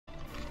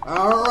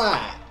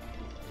Alright.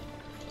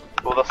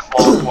 Well, the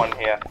slowest one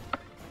here.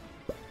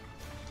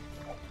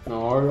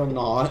 No, I'm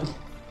not.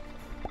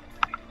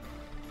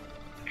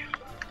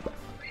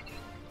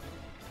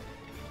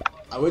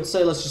 I would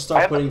say let's just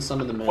start putting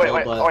some in the middle, wait.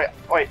 Let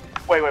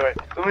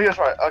me just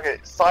try. Okay,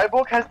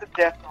 Cyborg has the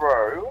death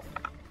row.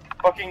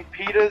 Fucking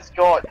Peter's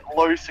got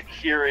low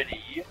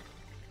security.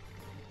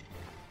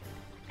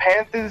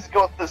 Panther's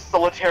got the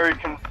solitary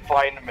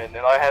confinement,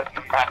 and I have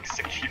max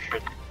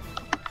security.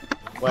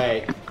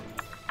 Wait.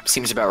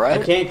 Seems about right.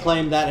 I can't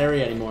claim that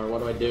area anymore. What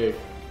do I do?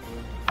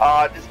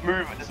 Just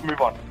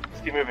move on.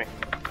 Just keep moving.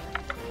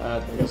 I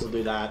guess we'll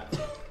do that.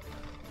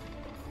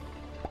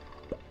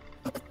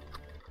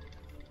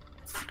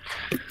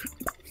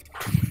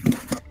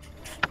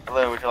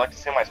 Hello, would you like to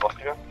see my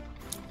swastika?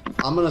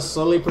 I'm gonna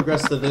slowly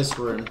progress to this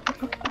room.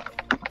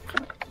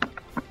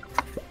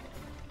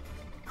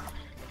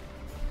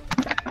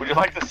 Would you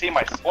like to see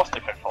my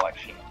swastika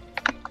collection?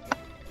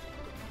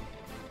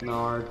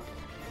 No.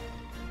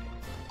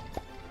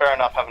 Fair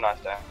enough, have a nice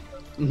day.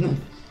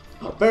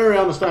 Very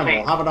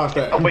understandable. Have a nice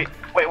day. Oh wait,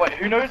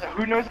 who knows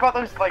about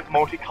those like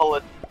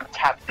multicolored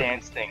tap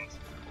dance things?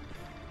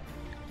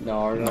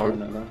 No.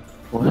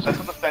 What? That's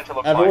what the center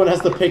looks Everyone like.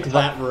 has to pick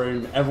that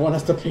room. Everyone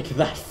has to pick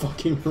that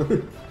fucking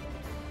room.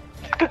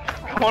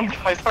 Come on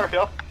guys, hurry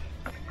up.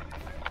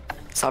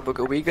 Cyborg,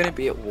 are we gonna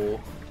be at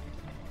war?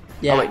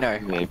 Yeah. Oh wait, no.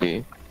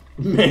 Maybe.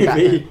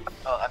 Maybe.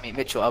 Oh, I mean,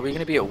 Mitchell, are we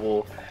gonna be at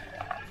war?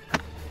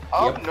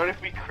 Yep. Not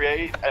if we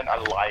create an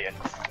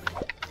alliance.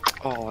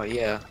 Oh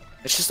yeah.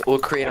 Let's just all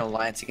create an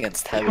alliance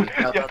against Tabby.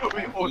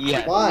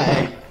 Yeah.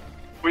 Why?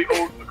 We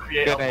all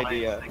create Good an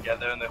idea. alliance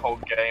together and the whole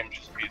game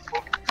just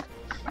peaceful.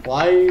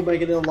 Why are you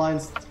making an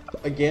alliance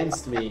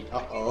against me?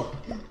 Uh-oh.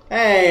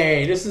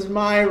 Hey, this is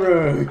my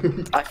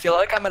room. I feel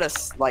like I'm at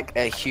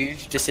a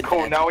huge disadvantage.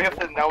 Cool, now we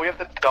have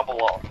to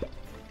double up.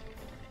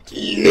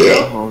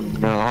 Yeah. Oh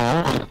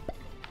no.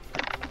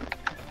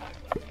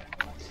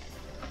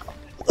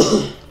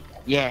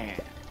 Yeah.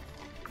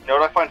 You know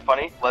what I find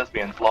funny?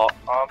 Lesbians, lot.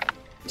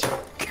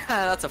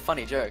 That's a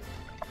funny joke.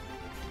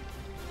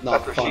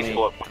 Not that's what she funny.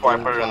 thought before I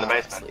put her in the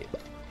basement. Sleep.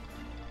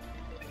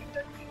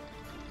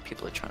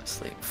 People are trying to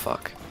sleep.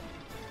 Fuck.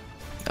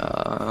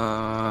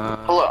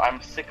 Hello,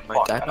 I'm sick My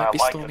fuck, dad and I might be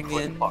like a storming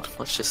quick in. fuck.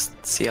 Let's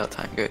just see how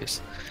time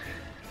goes.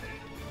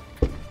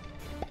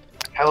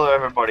 Hello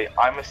everybody,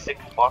 I'm a sick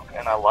fuck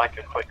and I like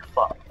a quick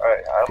fuck.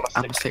 Alright,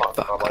 I'm a sick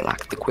fuck. I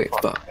like the quick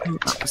fuck. I'm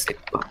a sick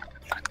fuck.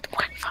 I like the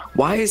quick fuck.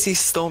 Why is he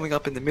storming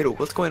up in the middle?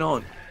 What's going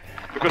on?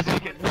 Because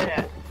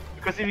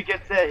if he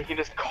gets there, he can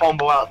just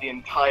combo out the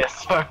entire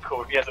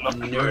circle if he has enough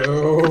security.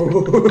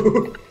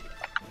 No.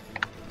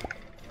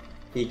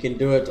 He can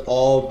do it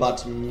all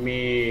but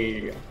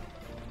me.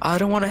 I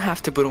don't want to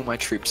have to put all my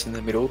troops in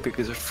the middle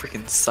because of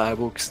freaking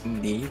Cyborg's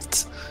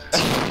needs.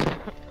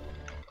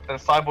 Then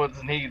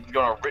Cyborg's needs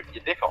gonna rip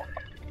your dick off.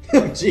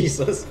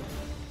 Jesus.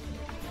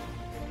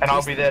 And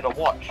I'll be there to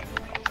watch.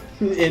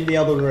 In the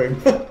other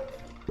room.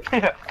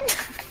 Yeah.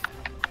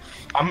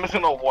 I'm just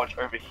gonna watch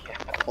over here.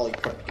 Holy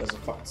crap, you guys are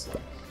fucking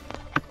slow.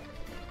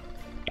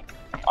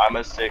 I'm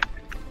a sick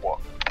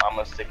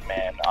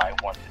man, I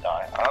want to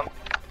die.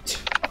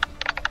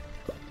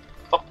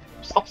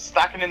 Stop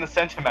stacking in the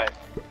center, mate.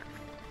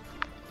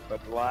 But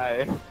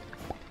why?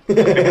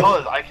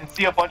 Because I can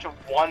see a bunch of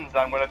ones that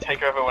I'm gonna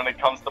take over when it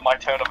comes to my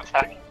turn of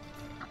attack.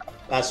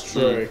 That's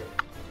true.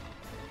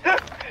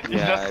 You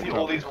just see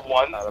all these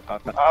ones.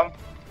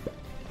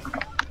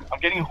 I'm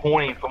getting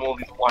horny from all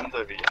these ones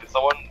over here. Can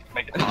someone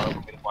make it harder for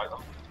me to fight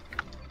them?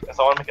 Can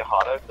someone make it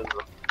harder?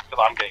 Because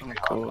I'm getting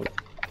pretty hard.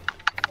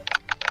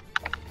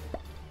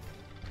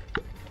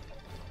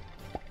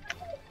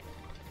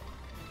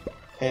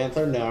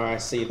 Panther? No, I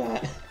see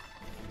that.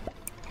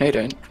 Hey,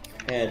 don't.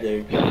 Yeah,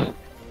 dude. I don't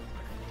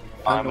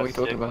I'm know a what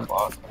you're sick talking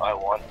fuck, I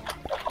want.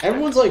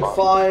 Everyone's like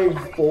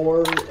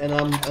 5'4", and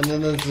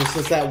then there's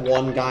just that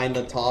one guy in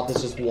the top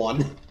that's just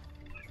one.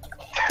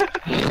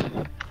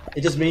 It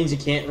just means you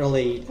can't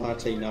really.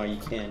 Actually, no, you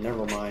can't.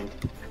 Never mind.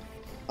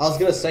 I was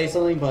gonna say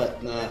something,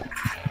 but nah.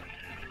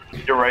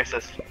 You're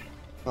racist.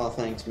 Oh,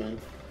 thanks, man.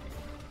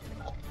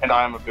 And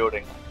I am a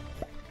building.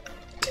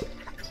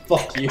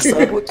 Fuck you.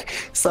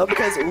 Cyborg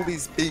has all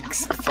these big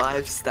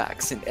 5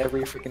 stacks in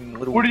every freaking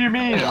little. What do you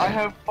mean? I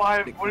have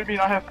 5. What do you mean?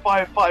 I have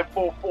 5, 5,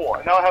 4, 4.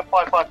 And now I have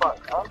 5, 5, 5.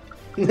 Huh?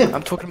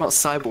 I'm talking about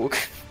Cyborg.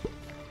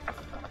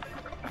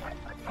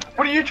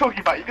 What are you talking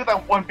about? You got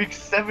that one big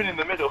 7 in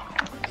the middle.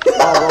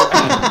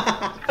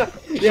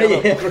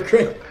 Yeah,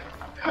 hypocrite.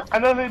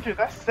 Another dude,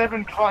 that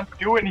 7 can't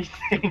do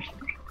anything.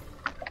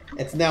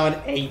 It's now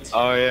an 8.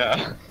 Oh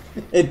yeah.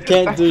 It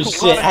can't do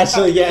shit.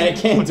 Actually, yeah, it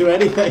can't do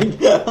anything.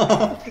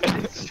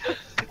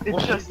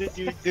 Why did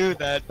you do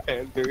that,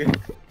 Panther?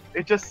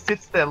 It just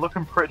sits there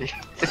looking pretty.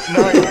 It's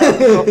no.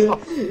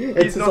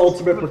 It's his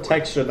ultimate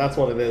protection. That's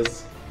what it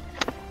is.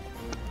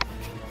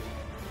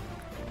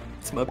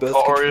 It's my birth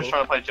Oh, control. Orio's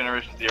trying to play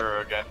Generation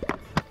 0 again.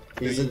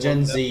 He's a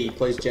Gen Z.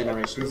 Plays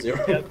Generation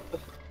 0.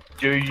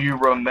 Do you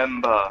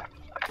remember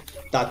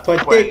The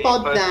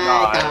 24th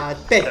night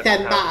of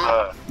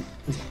December.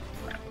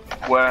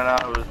 when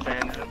I was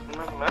tangent.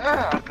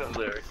 I've got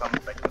lyrics. I'm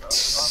making it up.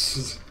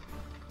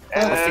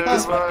 I think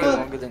this might be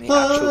longer than the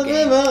actual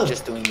game,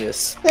 just doing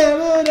this.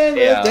 Well, I could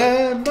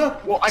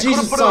have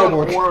Jesus, put it on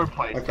Cyborg. auto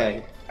play.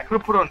 Okay. I could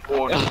have put it on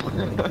auto.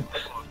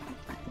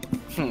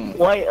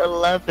 Why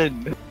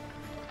 11?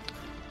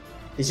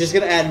 He's just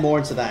gonna add more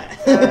to that.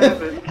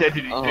 Yeah,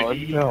 dude, Oh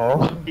he,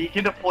 no. he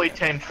can deploy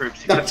 10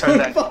 troops. He No, could have turned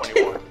that don't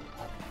into 21.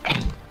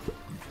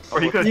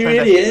 Or he could have You turned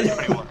idiot. that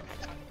into 21.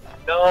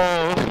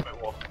 No.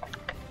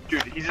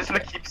 Dude, he's just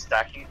gonna keep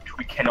stacking till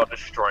we cannot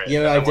destroy it. Yo,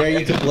 And I then dare we'll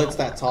you get- to blitz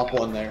that top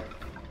one there.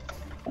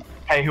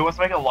 Hey, who wants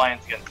to make an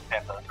alliance against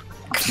Panther?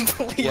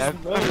 Please, Yeah.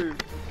 no.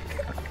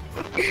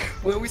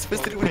 What are we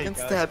supposed to do Oh my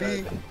against God,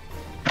 Tabby?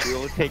 We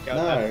will take out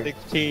No. that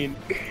 16.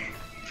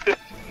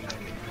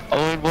 Oh,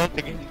 and once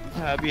again,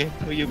 Tabby,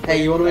 until you.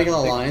 Hey, you wanna make an that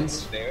alliance?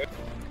 16 there.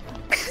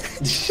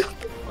 Shut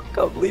the fuck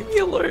up, leave me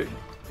alone.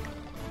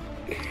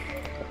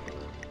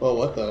 Well,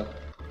 what the?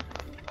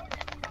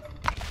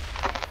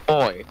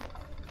 Boy,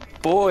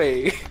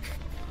 Boy.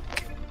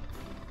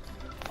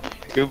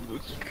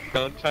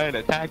 don't try and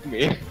attack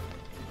me.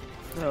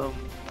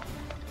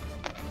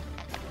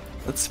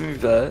 Let's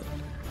move that.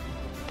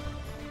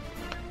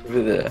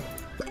 Over there.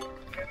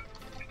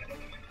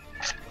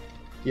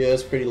 Yeah,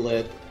 it's pretty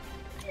lit.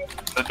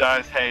 The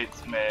dice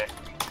hates me.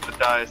 The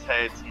dice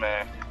hates me.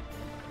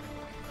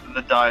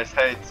 The dice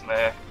hates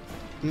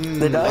me.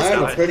 The dice I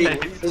have a dice. pretty.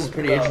 This is a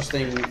pretty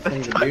interesting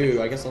thing to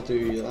do. I guess I'll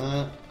do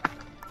that.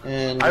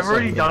 And I've this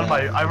already one done like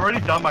my. that. I've already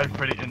done my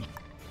pretty.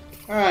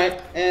 All right,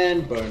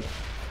 and boom.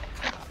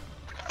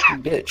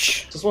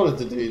 Bitch. Just wanted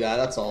to do that.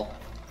 That's all.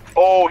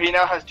 Oh, he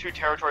now has 2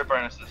 territory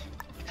bonuses.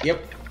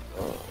 Yep.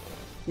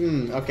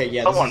 Okay.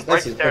 Yeah. Someone This break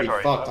is his pretty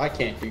territory. fucked. I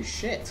can't do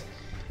shit.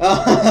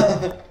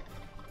 What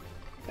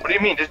do you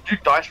mean? Just do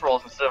dice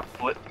rolls instead of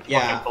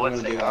Yeah, fucking I'm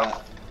gonna do blitzing.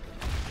 that.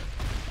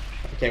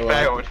 Okay.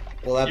 Well. Failed.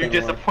 Well, that You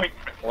didn't work.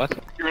 disappointment. What?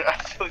 You're an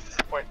absolute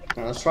disappointment.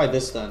 Alright, let's try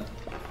this then.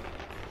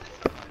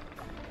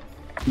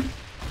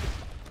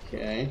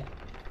 Okay.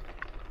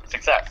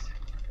 Success.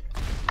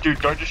 Dude,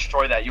 don't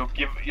destroy that.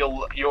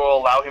 You'll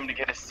allow him to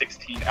get a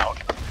 16 out.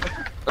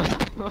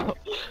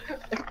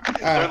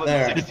 Alright,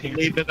 there. Just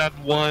leave it at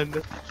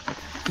 1.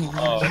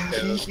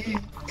 Oh, okay.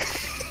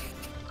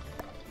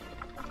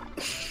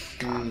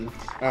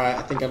 Alright,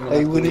 I think I'm gonna I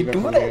have to leave wouldn't it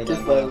do from that here if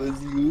then. I now.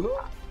 was you.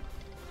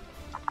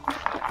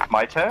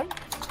 My turn?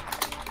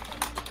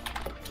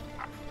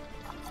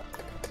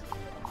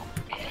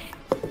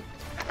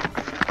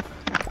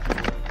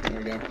 There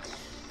we go.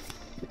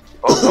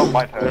 Oh,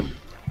 my turn.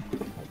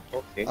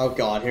 Okay. Oh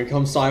god, here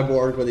comes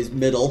Cyborg with his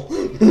middle.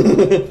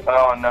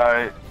 Oh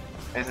no.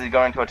 Is he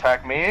going to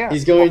attack me?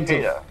 He's going Or to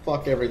Peter?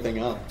 fuck everything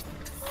up.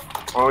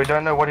 Well, we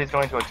don't know what he's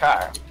going to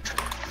attack.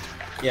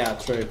 Yeah,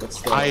 true, but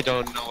still. I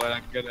don't know what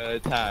I'm gonna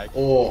attack.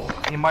 Oh,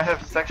 He might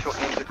have sexual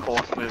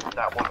intercourse with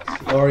that woman.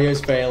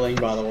 Oreo's failing,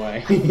 by the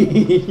way.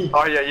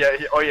 Oh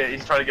yeah,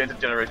 he's trying to get into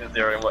Generation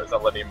Zero and what's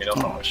not letting him in or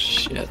Oh something.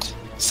 shit.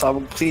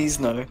 Cyborg, please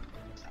no.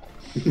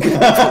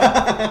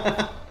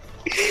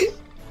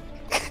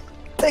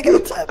 Take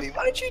out Tabby.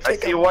 Why don't you I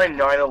take see out? why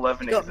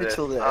 9/11 Got exists.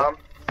 Mitchell there.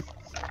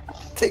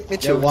 Take Yeah,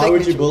 Mitchell. why take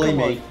would you Mitchell, bully come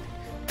me? on.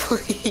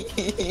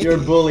 Please. You're a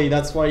bully,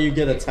 that's why you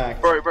get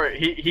attacked. Bro,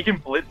 he can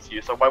blitz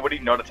you, so why would he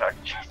not attack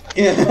you?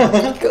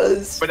 Yeah.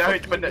 Because. But now he-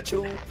 fuck but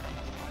you, now-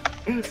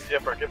 Mitchell. Yeah,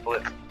 bro, get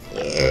blitz.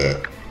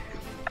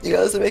 You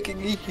guys are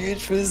making me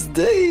huge for this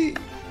day.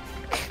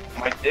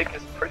 My dick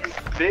is pretty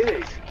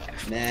big.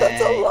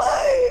 That's a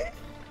lie.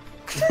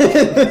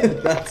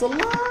 That's a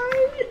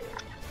lie.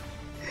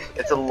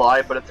 It's a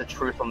lie, but it's a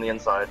truth on the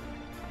inside.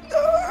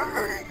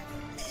 No.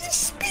 You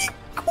speak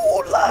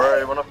all lies. Bro,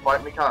 you wanna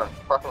fight me, cunt?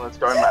 Fucking let's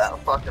go, man. I'll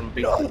fucking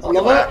beat No. you. I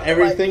love how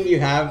everything you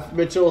have,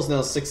 Mitchell, is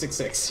now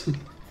 666.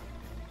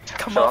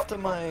 Come Shut up. after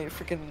my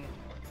freaking.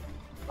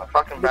 I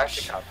fucking back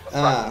you, cunt. Let's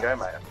Ah. fucking go,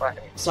 mate.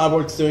 Fucking.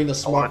 Cyborg's doing the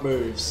smart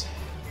moves.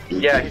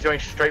 Yeah, he's going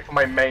straight for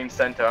my main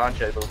center, aren't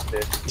you, little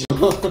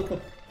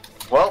bitch?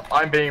 Well,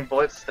 I'm being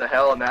blitzed to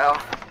hell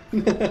now.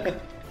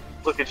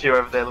 Look at you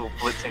over there, little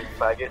blitzing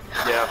faggot.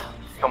 Yeah,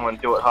 come on,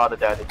 do it harder,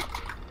 daddy.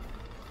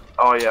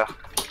 Oh yeah,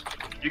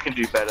 you can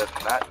do better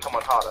than that. Come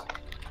on, harder.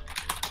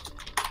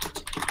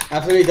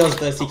 After he does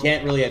this, he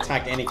can't really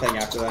attack anything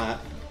after that.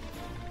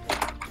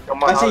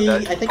 Come on, Actually,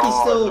 harder, I think he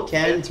oh, still little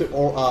can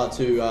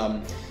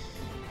bitch.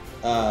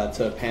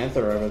 to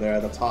Panther over there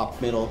at the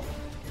top middle.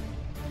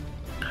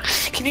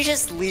 Can you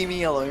just leave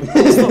me alone?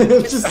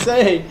 I'm just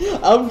saying.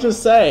 I'm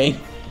just saying.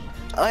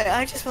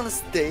 I just want to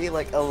stay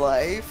like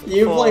alive.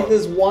 You have for- like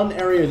this one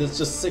area that's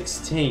just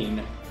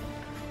 16.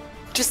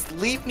 Just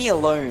leave me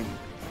alone,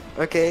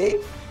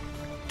 okay?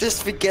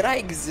 Just forget I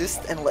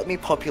exist and let me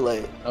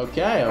populate.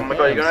 Okay. Oh my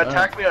god, you gonna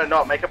attack me or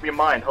not? Make up your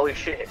mind. Holy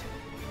shit.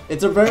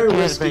 It's a very I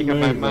can't risky make up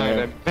my move. mind.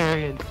 there. I'm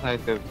very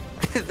indecisive.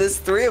 There's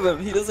 3 of them.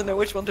 He doesn't know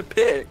which one to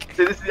pick.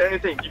 See, this is the only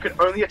thing. You can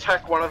only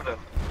attack one of them.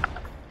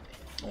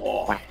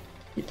 Oh,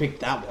 he picked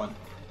that one.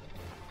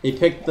 He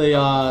picked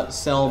the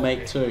cell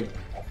mate too.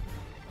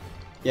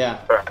 Yeah.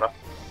 Fair enough.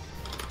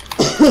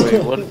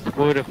 Wait, what is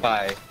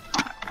fortify?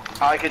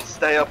 I could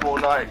stay up all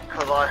night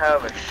because I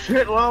have a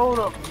shitload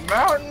of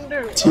Mountain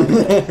Dew.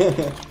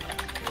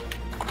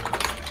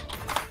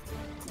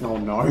 Oh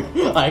no,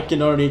 I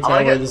can already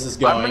tell where this is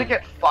going. I'm gonna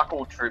get fuck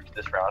all troops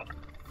this round.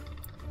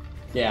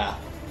 Yeah.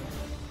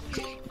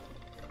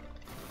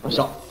 I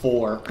got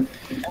 4.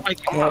 Oh my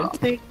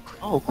god.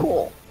 Oh,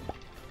 cool.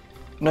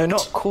 No,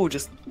 not cool,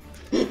 just...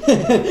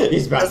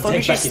 He's about As to long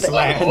take as you back his stay,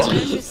 land. as long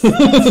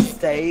as you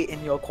stay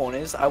in your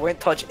corners, I won't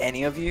touch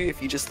any of you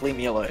if you just leave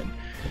me alone.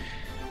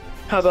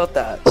 How about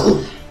that? I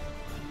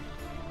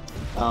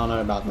don't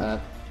know about that.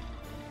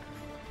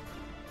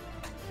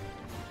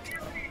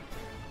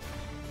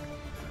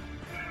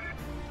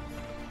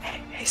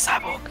 Hey,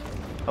 Cyborg.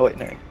 Oh wait,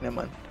 no, never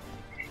mind.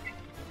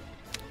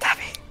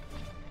 Tabby.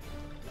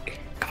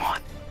 Come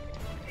on.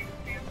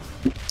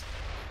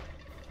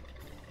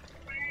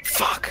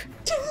 Fuck.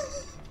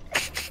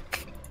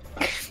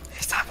 Hey,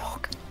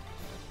 Cyborg.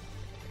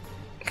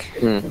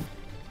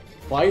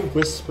 Why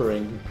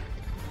whispering?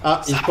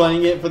 Ah, he's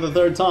playing it for the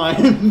 3rd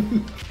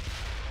time.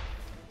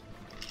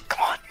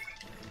 Come on.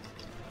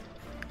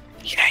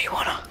 You know you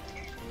wanna.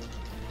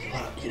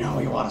 You know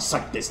you wanna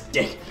suck this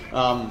dick.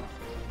 You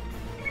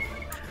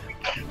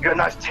got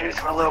nice titties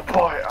for a little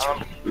boy.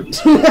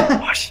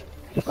 Wash.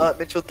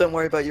 Mitchell, don't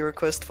worry about your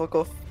request. Fuck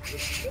off.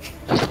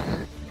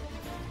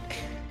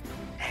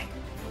 Hey.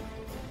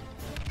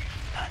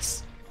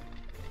 Nice.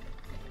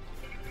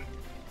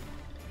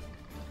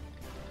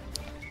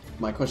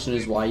 My question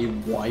is why you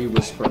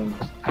whispering?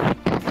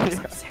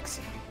 I'm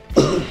sexy.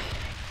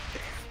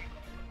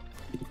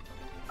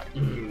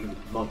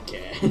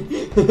 Monkey.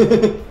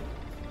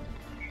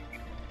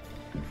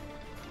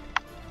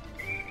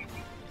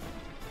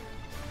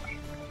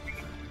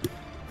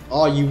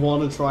 Oh, you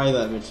want to try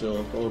that,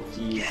 Mitchell? Oh,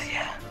 jeez.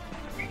 Yeah.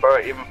 Bro,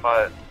 even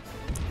fight.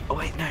 Oh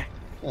wait, no.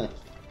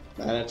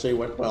 That actually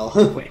went well.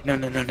 Wait,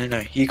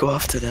 no. You go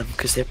after them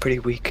because they're pretty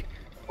weak.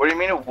 What do you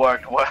mean it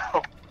worked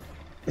well?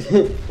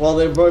 Well,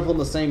 they're both on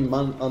the same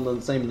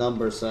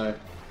number, so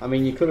I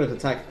mean, you could have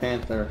attacked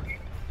Panther.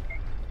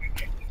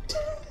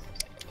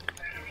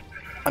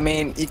 I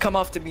mean, you come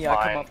after me, I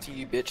come after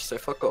you, bitch. So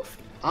fuck off.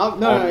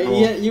 No,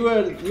 you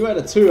had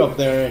a 2 up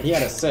there, and he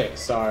had a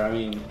 6. So I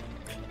mean,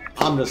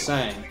 I'm just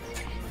saying.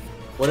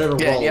 Whatever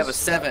rolls. Yeah, you have a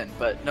 7,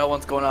 but no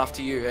one's going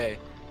after you, eh?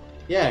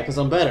 Yeah, because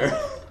I'm better.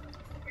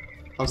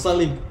 I'm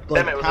slightly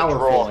like,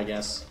 powerful, I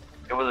guess.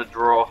 It was a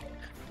draw.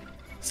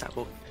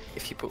 Cyborg,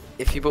 if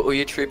you put all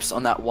your troops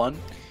on that 1,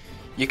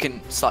 you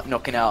can start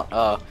knocking out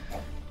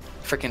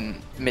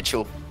frickin'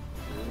 Mitchell.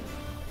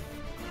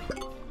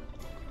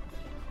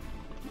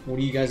 What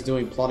are you guys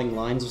doing? Plotting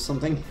lines or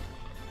something?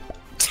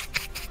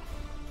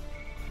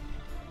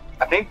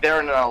 I think they're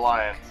in an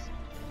alliance.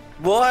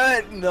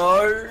 What?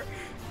 No.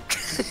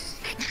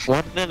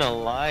 What an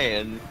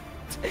alliance.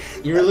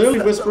 You were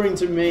literally whispering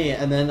to me,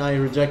 and then I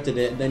rejected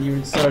it, and then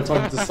you started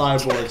talking to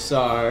Cyborg,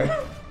 so...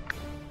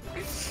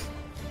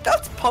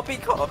 That's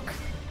poppycock.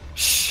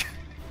 Shh.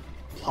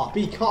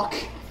 Poppycock?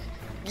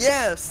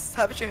 Yes.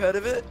 Haven't you heard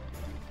of it?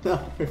 No.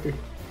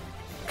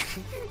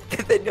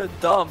 Then you're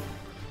dumb.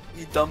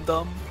 You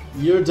dumb.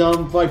 You're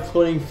dumb by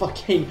putting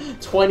fucking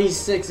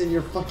 26 in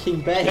your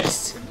fucking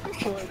base.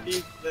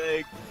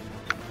 26.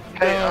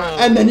 Hey,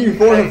 And then you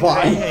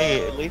fortify.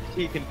 Hey, at least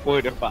he can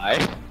fortify.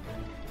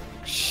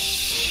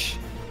 Shh.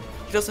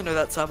 He doesn't know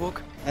that,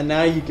 Cyborg. And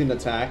now you can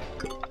attack.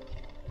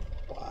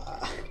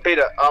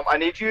 Peter, I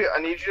need you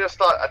to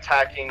start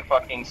attacking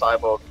fucking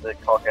Cyborg, the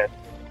cockhead.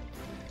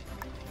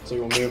 So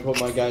you want me to put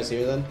my guys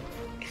here then?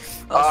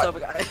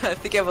 Cyborg, I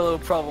think I have a little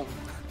problem.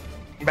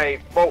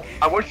 Mate, well,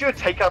 I want you to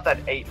take out that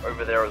 8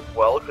 over there as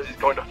well, because he's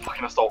going to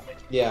fucking assault me.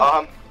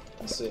 Yeah.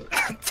 That's it.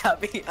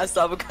 Tabby,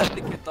 Cyborg, I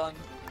think you're done.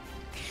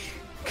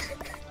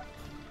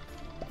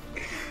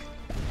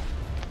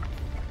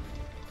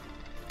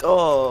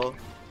 Oh.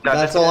 No,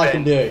 That's all I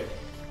can do.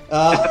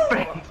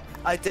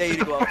 I dare you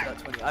to go after that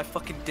 20. I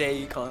fucking dare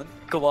you, can't.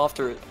 Go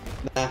after it.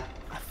 Nah.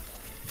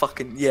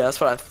 Fucking, yeah,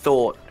 that's what I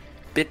thought.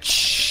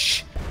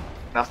 Bitch.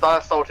 Now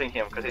start assaulting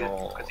him, because he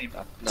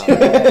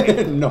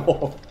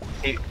No.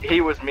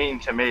 he was mean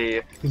to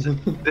me.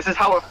 This is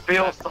how it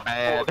feels.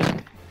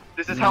 Bad.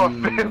 This is how it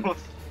feels.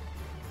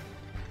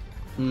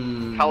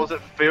 How does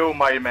it feel,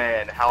 my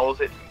man? How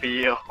does it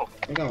feel? I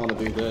think I want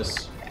to do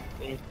this.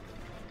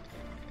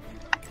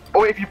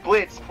 Or if you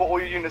blitz, put all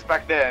your units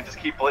back there and just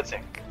keep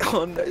blitzing.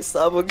 Oh no,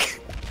 Cyborg.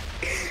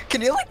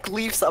 Can you like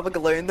leave Cyborg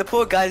alone? The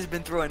poor guy's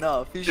been throwing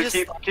up. He's just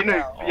keep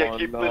blitzing.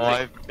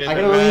 I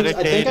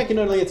think I can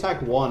only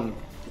attack 1.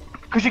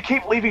 Because you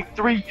keep leaving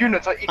 3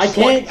 units on each I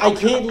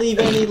can't leave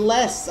any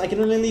less. I can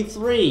only leave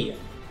 3.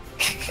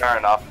 Fair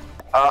enough.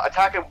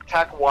 Attack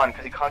 1,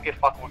 because he can't get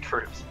fuck all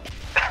troops.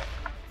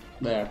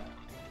 There.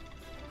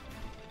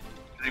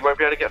 He won't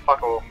be able to get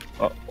fuck all.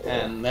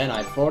 And then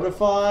I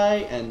fortify,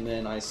 and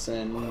then I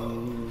send...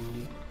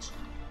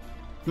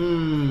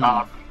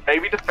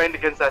 Maybe defend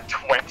against that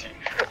 20.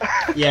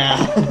 Yeah.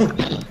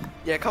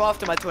 Yeah, come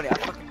after my 20. I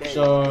fucking dare you.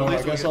 So,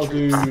 I guess I'll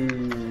do...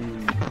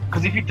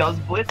 Because if he does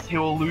blitz, he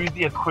will lose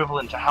the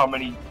equivalent to how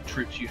many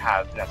troops you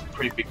have, and that's a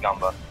pretty big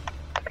number.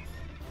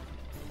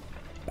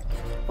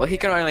 Well, he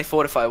can only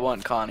fortify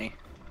one, can't he?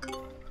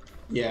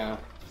 Yeah.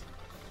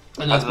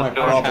 And that's my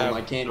problem,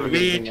 I can't do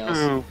anything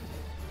else.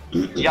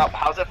 Yup,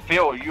 how's it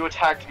feel? You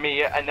attacked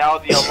me, and now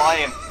the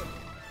Alliance.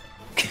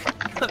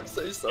 I'm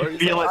so sorry.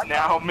 Feel it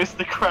now,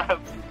 Mr.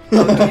 Krabs.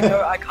 Oh, you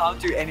know I can't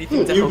do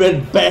anything to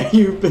help.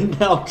 You've been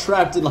now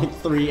trapped in like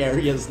 3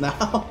 areas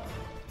now.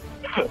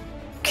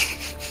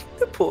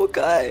 The poor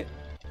guy.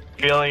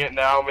 Feeling it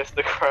now,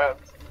 Mr.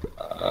 Krabs.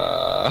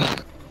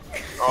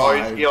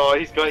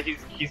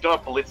 He's gonna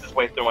blitz his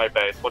way through my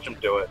base. Watch him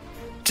do it.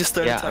 Just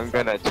don't Yeah, I'm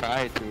gonna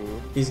try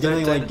to. He's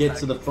gonna like get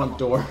to the front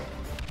door.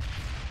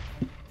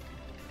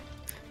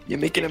 You're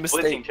making a He's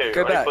mistake. blitzing too,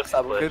 Go right? back,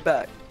 Cyborg. Go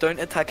back. Don't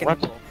attack What?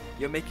 anymore.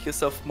 You're making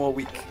yourself more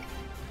weak.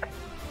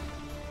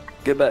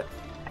 Go back.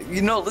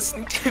 You're not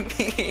listening to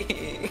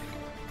me.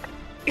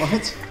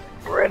 What?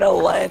 We're in an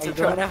alliance. I'm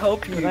trying to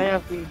help Could I you.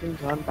 have been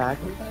gone back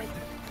in that?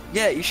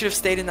 Yeah, you should have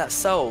stayed in that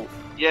cell.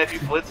 Yeah, if you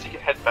blitz, you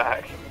can head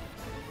back.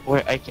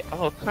 Wait, I can.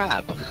 Oh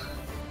crap!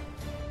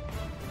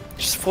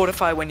 Just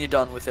fortify when you're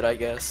done with it, I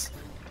guess.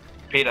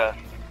 Peter,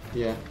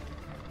 Yeah.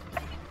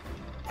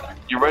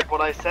 you read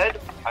what I said?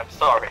 I'm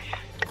sorry.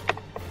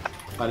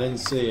 I didn't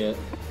see it.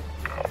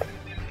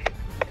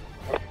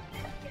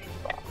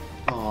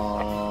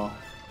 Aww.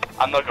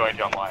 I'm not going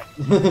to online.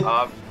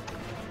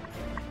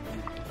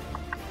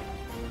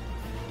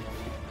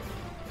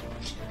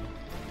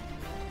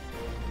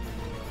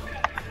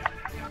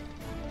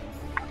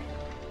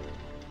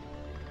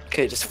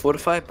 Okay, just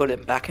fortify, put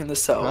it back in the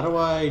cell. How do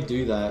I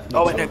do that?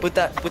 Oh wait, no, put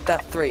that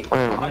 3. You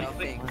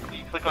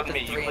click on me,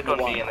 you click on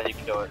me, and then you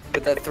can do it.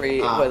 Put that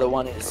 3 Ah. where the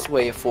 1 is,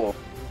 where your 4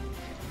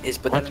 is.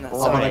 Put that in that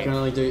Oh, but I cell. can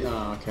only do.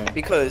 Oh, okay.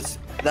 Because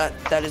that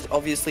is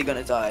obviously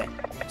gonna die.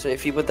 So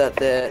if you put that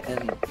there,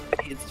 and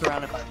it's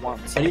surrounded by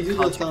 1s. How do you do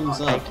the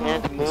thumbs I up?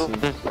 can't Oh,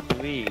 move let's this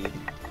 3. see.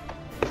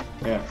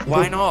 Yeah.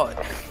 Why not?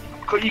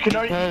 You can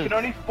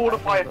only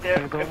fortify if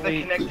they're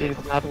connected.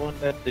 There's not one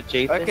that the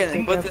Jason. Okay,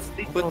 then put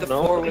the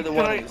 4 where the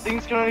 1 is.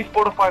 Things can only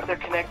fortify if they're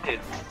connected.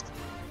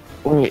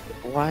 Wait,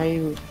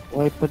 why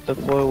put the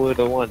 4 where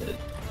the 1 is?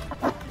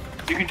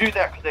 You can do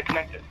that because they're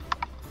connected.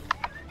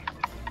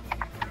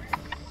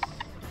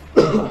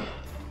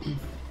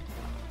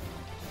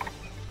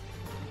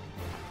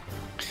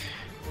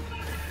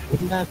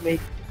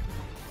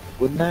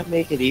 Wouldn't that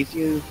make it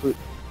easier for?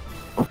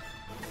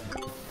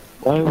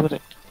 Why would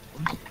it?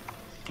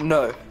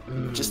 No,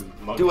 just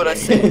do what I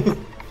okay. say.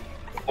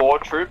 4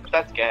 troops?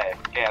 That's gay.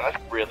 Yeah, that's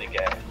really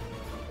gay.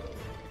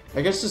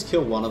 I guess just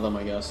kill one of them,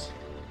 I guess.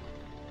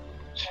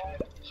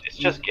 It's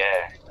just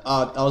gay.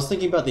 I was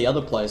thinking about the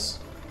other place.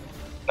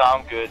 No,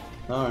 I'm good.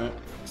 Alright.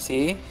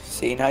 See,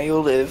 now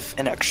you'll live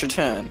an extra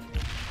turn.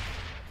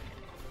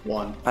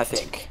 1. I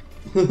think.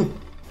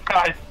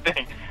 I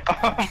think.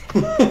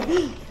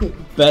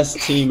 Best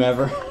team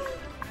ever.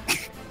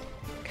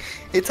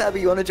 Hey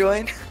Tabby, you wanna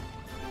join?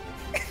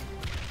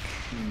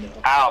 No.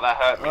 Ow, that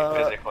hurt me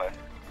physically.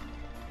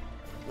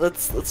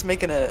 Let's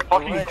make an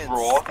Fucking alliance,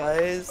 draw.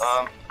 guys.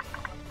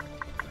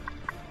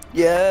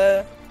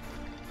 Yeah.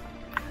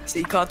 So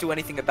you can't do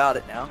anything about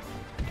it now.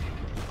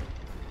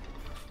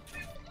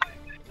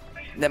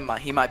 Never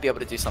mind, he might be able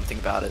to do something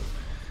about it.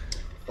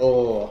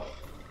 Oh.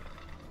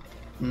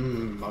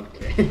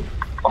 Okay.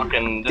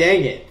 Fucking.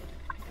 Dang it.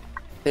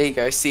 There you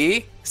go,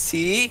 see?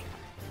 See,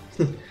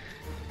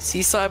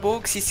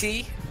 Cyborg?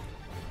 See?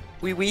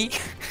 Oui. Oui.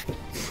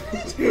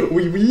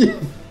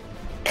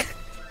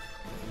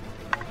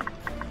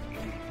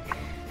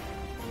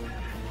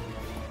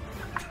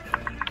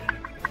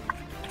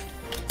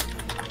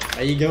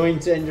 Are you going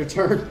to end your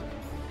turn?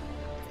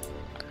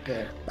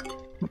 Okay.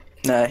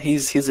 Nah,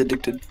 he's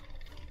addicted.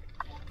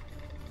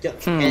 Yeah,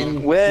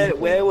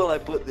 Where will I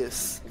put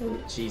this? Oh,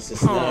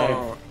 Jesus,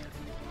 no.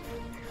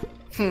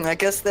 I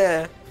guess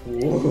there.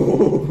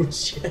 Whoa,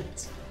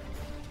 shit.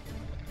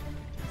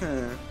 Huh.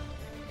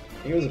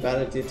 I think it was a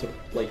bad idea to,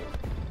 like,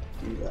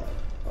 do that.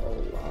 Oh,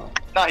 wow.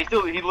 No,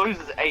 he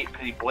loses 8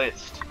 because he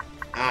blitzed.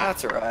 Ah,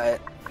 That's alright.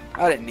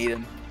 I didn't need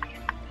him.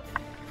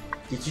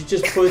 did you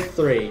just put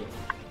 3?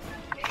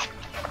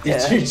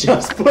 Yeah. Did you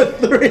just put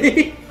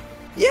 3?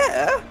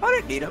 Yeah, I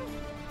didn't need him.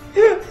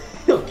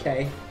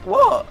 Okay.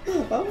 What?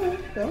 Oh,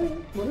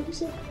 whatever you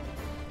say.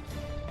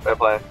 Fair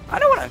play. I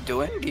know what I'm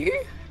doing, do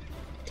you?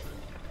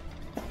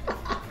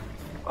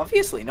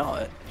 Obviously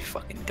not. You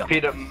fucking dumb.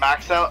 Peter,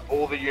 max out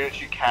all the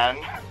units you can,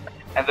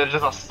 and then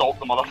just assault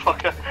the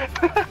motherfucker.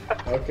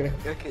 Okay.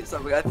 Okay, so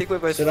I think we're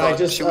both. Should I fucked.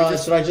 just, Should we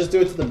just? should I just do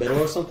it to the middle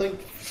or something?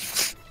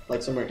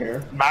 Like somewhere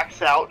here?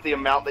 Max out the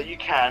amount that you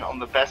can on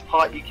the best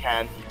part you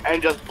can,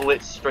 and just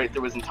blitz straight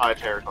through his entire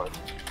territory.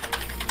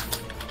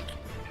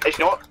 You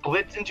know what?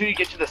 Blitz until you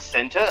get to the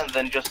center, and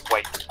then just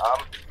wait.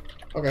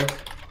 Okay.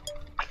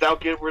 That'll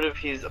get rid of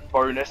his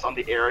bonus on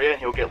the area, and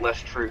he'll get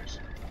less troops.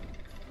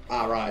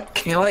 Alright.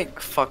 Can you like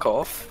fuck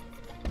off?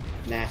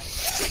 Nah.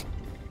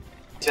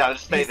 Yeah,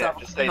 just stay He's there. not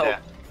Just stay help. there.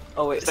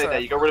 Oh wait, Just stay sorry.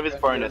 there. You got rid of his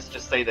bonus.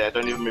 Just stay there.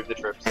 Don't even move the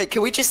troops. Hey,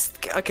 can we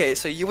just? Okay,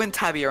 so you and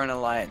Tabby are in an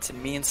alliance,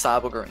 and me and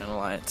Cyborg are in an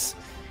alliance.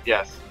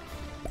 Yes.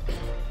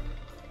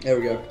 There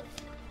we go.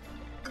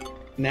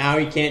 Now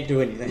he can't do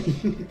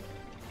anything.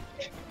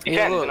 You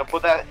Yeah, can.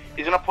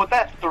 He's gonna put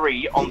that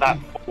 3 on that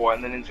 4,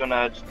 and then he's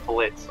gonna just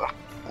blitz.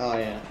 Oh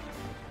yeah.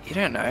 You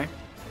don't know.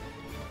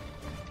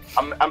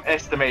 I'm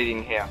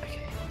estimating here. Okay,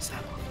 so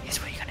here's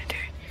what you're gonna do.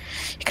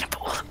 You're gonna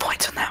put all the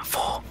points on that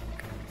 4.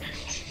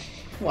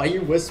 Why are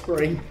you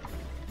whispering?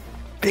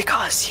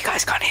 Because you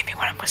guys can't hear me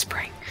when I'm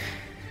whispering.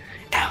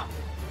 Now.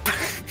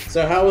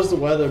 So how was the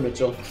weather,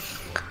 Mitchell?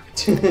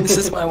 This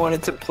is why I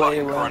wanted to play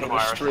Fucking around in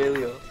coronavirus.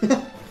 Australia.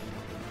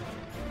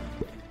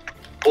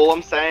 All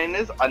I'm saying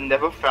is, I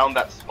never found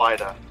that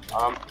spider.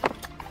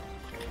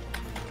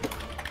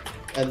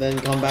 And then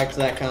come back to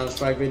that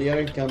Counter-Strike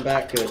video. Come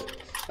back, good.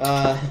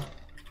 Wow.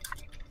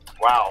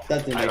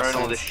 That didn't I make own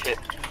all this shit.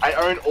 I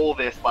own all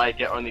this, but I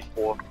get only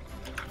 4.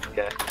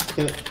 Okay.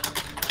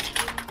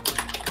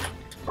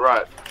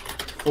 Right.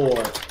 4.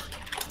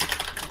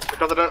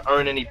 Because I don't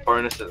own any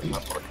bonuses, and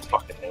that's what I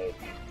fucking need.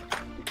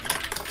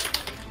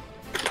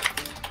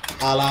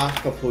 Ala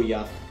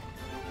Kapuya.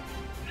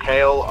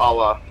 Hail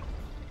Allah.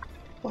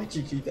 Why'd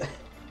you do that?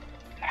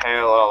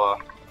 Hail Allah.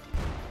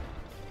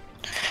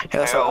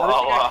 Yeah, so Hail I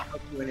don't Allah.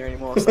 help you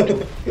anymore, so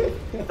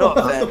not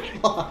then.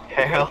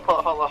 Hail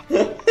Allah. I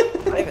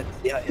didn't even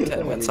see how your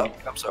internet went up.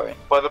 I'm sorry.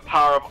 By the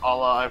power of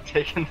Allah, I've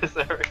taken this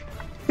area.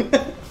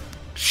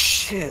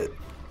 Shit.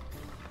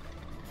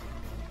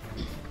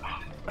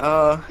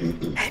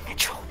 Hey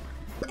Mitchell.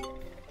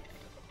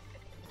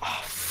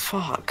 Oh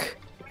fuck.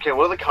 Okay,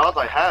 what are the cards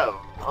I have?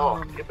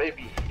 Oh, yeah,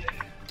 baby.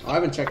 I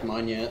haven't checked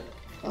mine yet.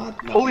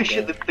 Holy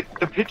shit,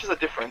 the pictures are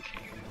different.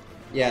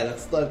 Yeah,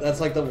 that's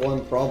like the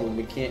one problem.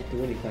 We can't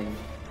do anything.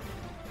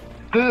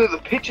 The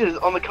pictures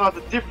on the cards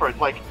are different.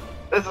 Like,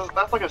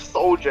 that's like a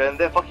soldier, and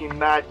they're fucking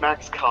Mad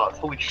Max cards.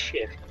 Holy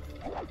shit.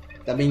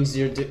 That means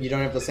you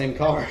don't have the same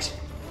card.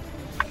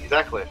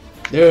 Exactly.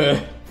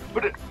 Yeah.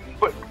 But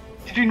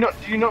do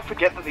you not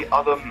forget that the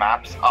other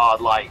maps are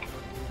like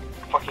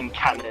fucking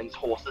cannons,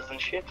 horses, and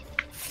shit?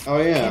 Oh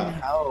yeah.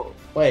 Hell.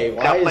 Wait,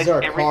 why is there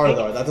a car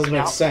though? That doesn't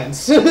make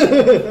sense.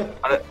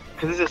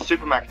 Because this is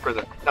Supermax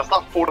prison. Now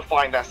start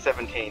fortifying that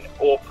 17,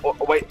 or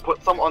wait,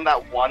 put some on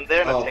that 1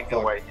 there, and Oh, take it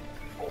fuck. away.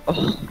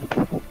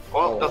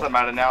 Well, it doesn't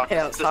matter now. Hey,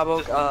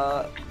 Cyborg,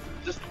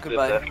 just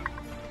goodbye. there.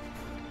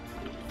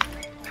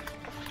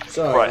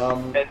 So, Right.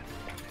 And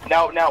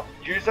now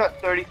use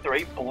that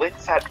 33,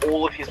 blitz at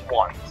all of his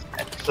 1s,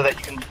 so that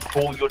you can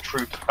pull your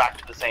troops back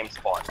to the same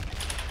spot.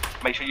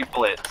 Make sure you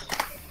blitz,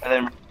 and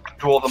then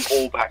draw them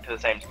all back to the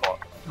same spot.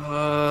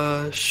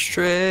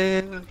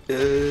 Australia.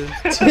 Seeing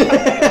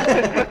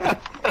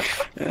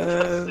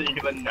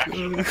the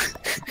national.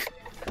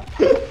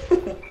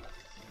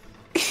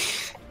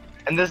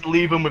 And just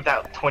leave them with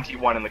that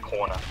 21 in the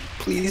corner.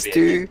 Please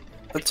do.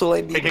 That's all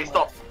I need. Okay,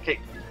 stop. Okay.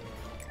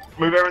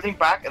 Move everything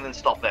back and then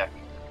stop there.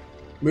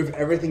 move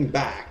everything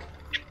back.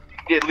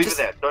 Yeah, leave it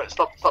there. Don't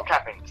stop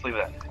capping. Just leave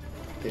it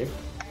there. Okay.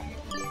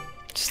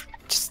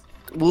 Just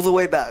all the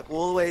way back,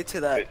 all the way to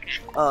that,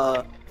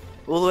 all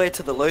the way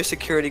to the low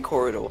security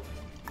corridor.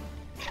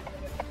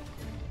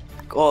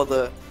 Or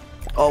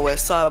where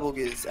Cyborg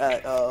is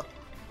at,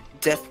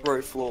 death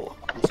row floor.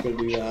 I'm just gonna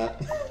do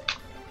that.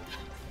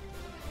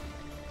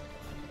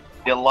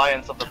 The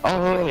alliance of the Oh,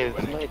 pussies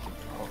are winning.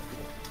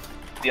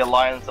 The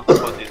alliance of the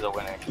pussies are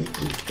winning.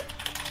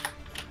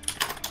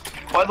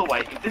 By the way,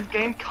 if this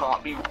game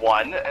can't be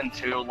won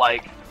until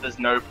like there's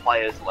no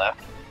players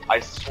left, I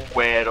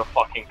swear to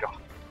fucking God.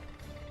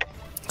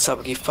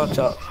 Cyborg, you fucked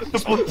up.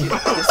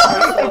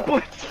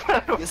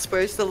 You're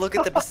supposed to look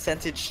at the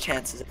percentage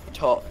chances at the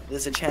top.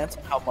 There's a chance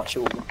of how much it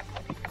will.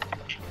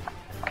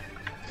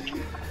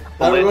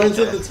 That reminds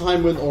me of the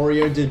time when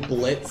Oreo did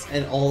Blitz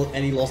and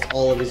he lost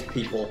all of his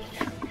people.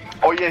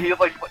 Oh yeah, he had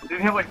like, didn't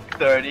he have like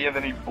 30 and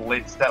then he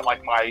blitzed at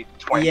like my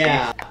 20?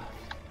 Yeah.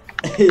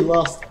 He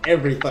lost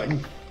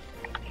everything.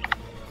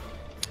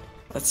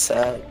 That's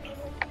sad.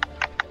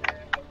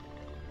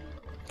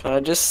 Can I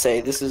just say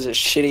this is a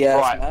shitty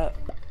ass Right. map?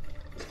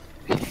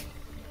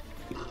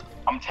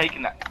 I'm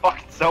taking that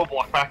fucking cell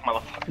block back,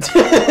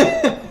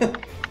 motherfucker.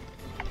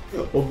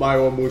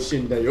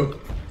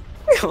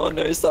 Oh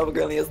no, Cyborg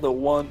only has the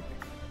one.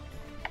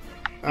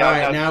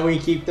 Alright, no. now we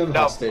keep them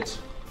hostage.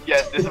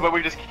 Yes, this is where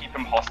we just keep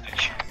him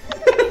hostage.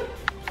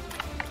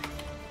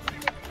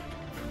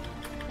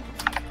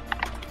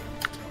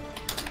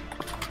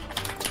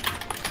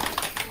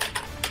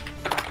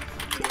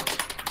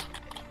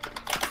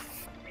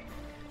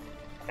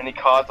 Any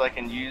cards I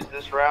can use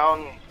this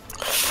round?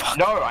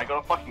 No, I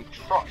got a fucking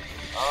truck.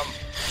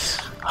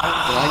 Do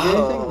I get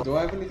anything? Do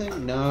I have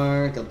anything?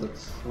 No.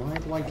 Why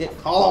do I get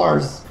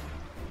cars?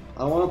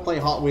 I want to play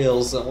Hot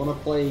Wheels. I want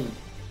to play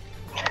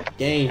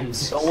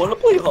games. I want to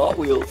play Hot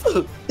Wheels.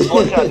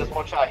 Just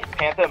watch out.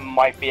 Panther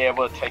might be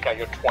able to take out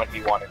your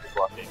 21 if he's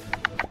lucky.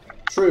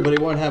 True, but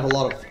he won't have a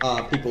lot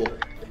of people.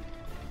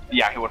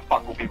 Yeah, he would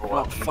fuck with people Oh,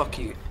 up. fuck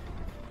you.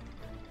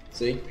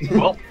 See?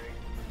 Well,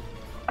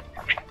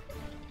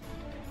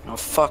 Oh,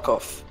 fuck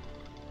off.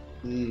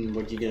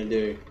 What you gonna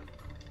do?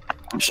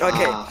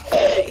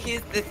 Okay,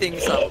 here's the thing,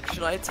 so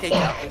should I take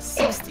out the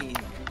 16?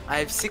 I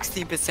have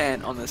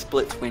 16% on the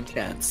split win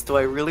chance. Do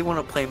I really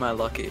want to play my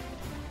lucky?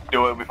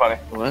 do it, it'll be funny.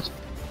 What?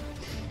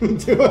 Do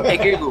it. Hey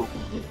Google,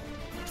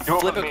 Do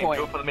it flip for a the meme. coin.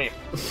 Do it for the meme.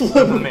 Flip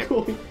a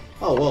coin.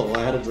 Oh, whoa,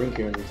 I had a drink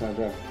here in the time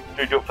drive.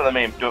 Dude, do it for the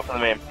meme. Do it for the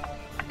meme.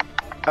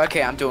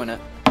 Okay, I'm doing it.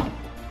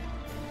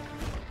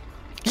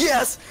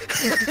 Yes!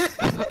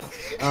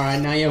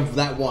 Alright, now you have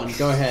that one.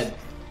 Go ahead.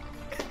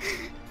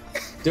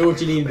 Do what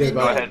you need to do, Go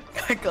bud. ahead.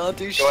 I can't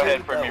do shit. Go ahead,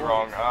 with prove that me one.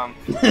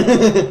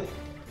 wrong.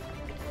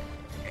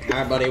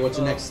 Alright, buddy, what's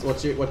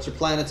your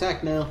plan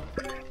attack now?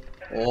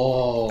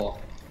 Oh.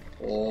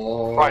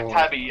 Oh. Right,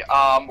 Tabby,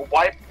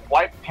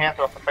 wipe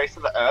Panther off the face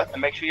of the earth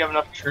and make sure you have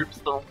enough troops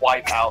to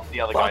wipe out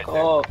the other guy Fuck too.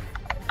 off.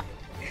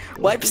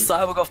 Wipe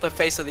Cyborg off the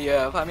face of the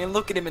earth. I mean,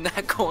 look at him in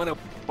that corner.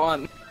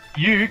 One.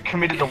 You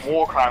committed a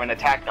war crime and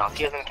attacked us.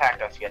 He hasn't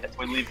attacked us yet.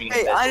 We're leaving him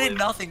Hey, dead I to did live.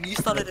 nothing. You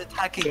started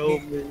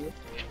attacking me.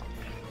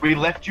 We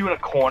left you in a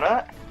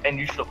corner and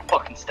you should have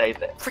fucking stayed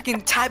there.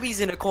 Freaking Tabby's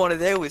in a corner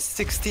there with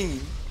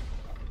 16.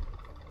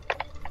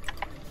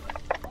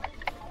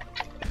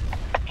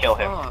 Kill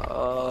him.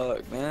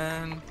 Fuck,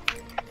 man.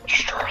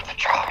 Destroy the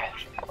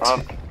charge.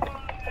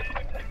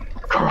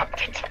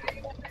 Corrupted.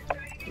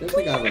 I don't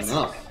think I have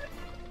enough.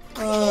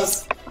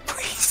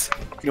 Please.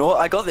 You know what?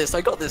 I got this.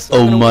 I got this.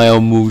 Oh my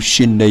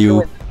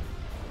omushindayo.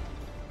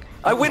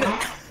 I win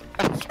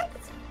it.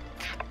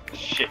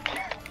 Shit.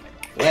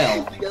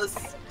 Well,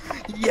 Yes.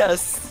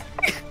 Yes.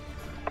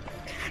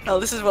 Now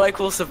this is what I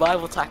call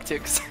survival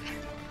tactics.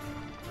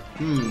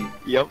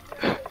 Yep.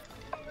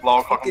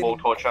 Lower cock and ball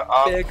torture.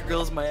 Bear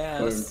Grylls my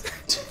ass.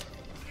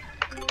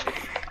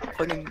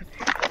 Fucking.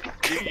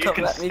 You Come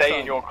can at me, stay Tom.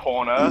 in your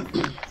corner,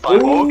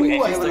 Cyborg, Ooh, and I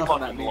you have still enough.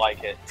 fucking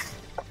like it.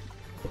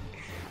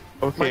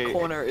 Okay. My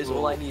corner is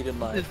all I need in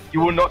life.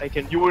 You will not. I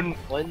can. You wouldn't.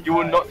 One You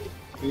will die, not.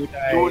 2 You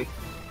die, would.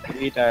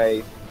 3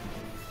 die.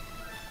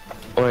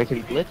 Or I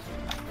can blitz.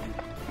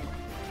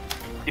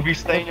 If you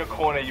stay in your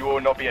corner, you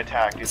will not be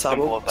attacked. It's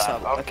simple as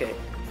that. Cyborg, okay.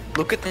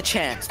 Look at the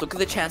chance. Look at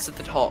the chance at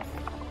the top.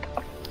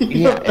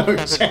 Yeah, no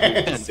it's 7%.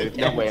 chance. There's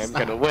no way I'm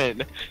gonna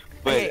win.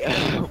 But Hey,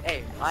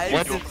 hey, I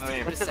what have is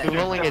 60%.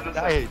 rolling a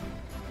die?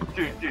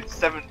 Dude,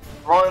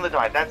 rolling the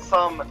die. That's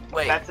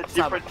Wait, that's a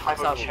different type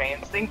of Cyborg.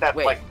 chains thing. That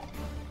Wait. like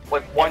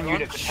one Everyone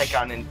unit could take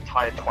out an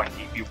entire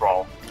 20 if you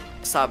roll.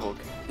 Cyborg,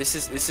 this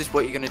is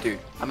what you're gonna do.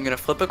 I'm gonna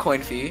flip a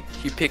coin for you.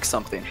 You pick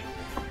something.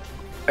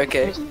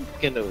 Okay. I'm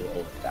gonna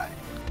roll a die.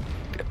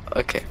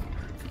 Okay.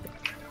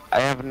 I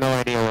have no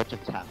idea what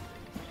just happened.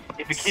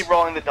 If you keep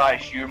rolling the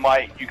dice, you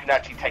can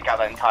actually take out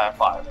the entire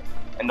 5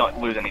 and not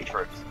lose any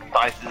troops.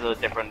 Dice is a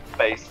different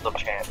base of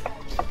chance.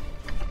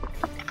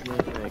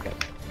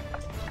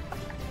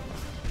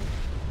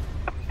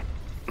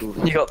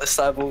 You got this,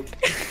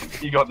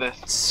 Cyborg. You got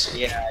this.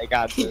 Yeah, I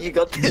got this. You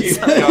got this.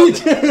 got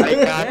this.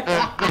 I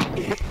got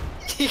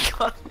this. You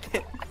got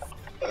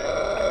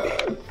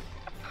this.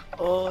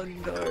 Oh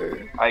no.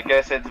 I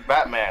guess it's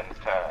Batman's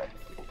turn.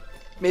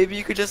 Maybe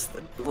you could just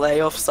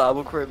lay off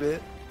Cyborg for a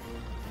bit.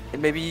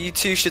 And maybe you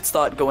two should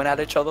start going at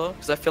each other.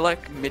 Because I feel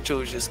like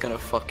Mitchell is just gonna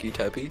fuck you,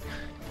 Toby.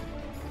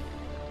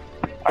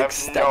 I have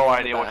Stab no in the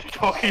idea what back. you're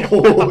talking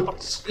Oh, about.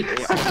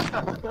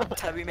 jeez.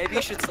 Tabby, maybe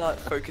you should start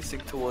focusing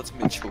towards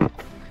Mitchell.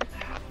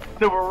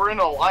 No, but we're in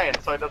an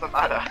alliance, so it doesn't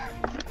matter.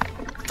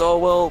 Oh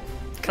well,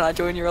 can I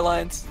join your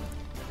alliance?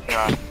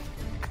 Yeah.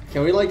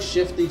 Can we like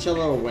shift each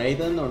other away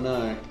then, or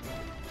no?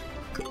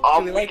 Can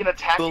we, We like, can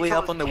attack bully each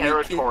up other's on the weak kid?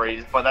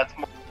 territories, but that's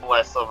more or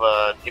less of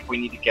a if we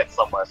need to get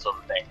somewhere sort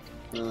of thing.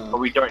 But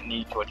we don't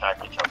need to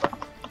attack each other.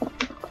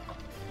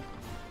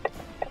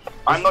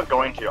 I'm not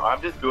going to. I'm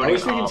just I building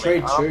wish we an could army.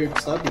 trade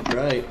troops. That'd be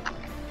great.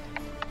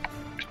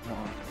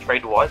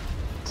 Trade what?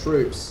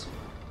 Troops.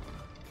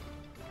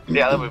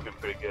 Yeah, that would be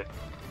pretty good.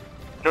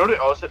 You know what?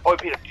 Also, oh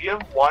Peter, do you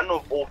have one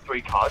of all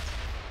 3 cards?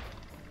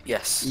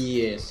 Yes.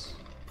 Yes.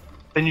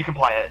 Then you can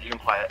play it. You can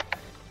play it.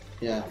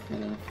 Yeah, I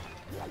know.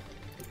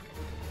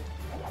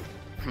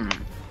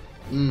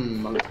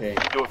 Okay.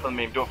 Do it for the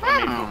meme. Do it for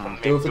the meme.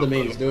 Do it for the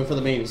memes. Do it for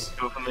the memes.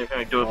 Do it for the meme.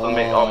 Do it for the Oh,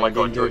 meme. Oh my I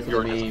god, didn't do it for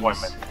you're the a memes.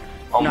 disappointment.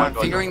 Oh no, my I'm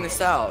god. figuring this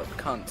out,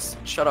 cunts.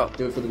 Shut up.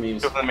 Do it for the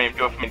memes. Do it for the meme.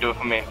 Do it for me. Do it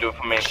for me. Do it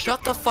for me.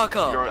 Shut the fuck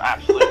up. You're an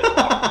absolute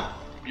disappointment.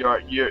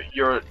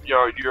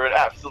 You're an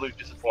absolute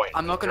disappointment.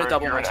 I'm not gonna You're-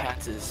 double you're my an-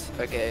 chances,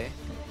 okay?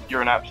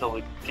 You're an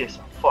absolute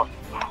fuck.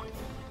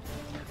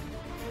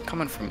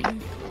 Coming from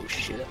you. Oh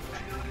shit.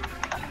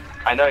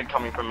 I know it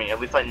coming from me. At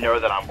least I know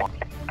that I'm one.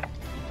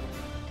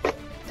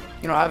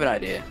 You know, I have an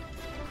idea.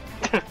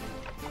 You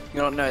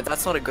know, no,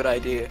 that's not a good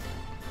idea.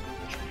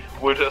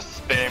 We're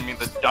just spamming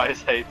the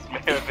dice hates me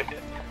over here.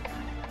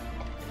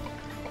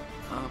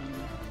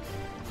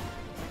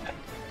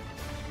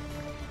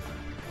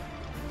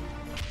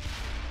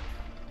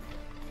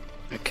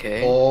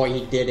 Okay. Oh,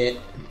 he did it.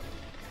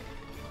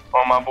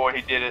 Oh my boy,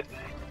 he did it.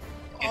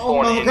 He's Oh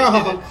born my in, he did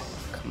god. it.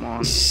 Come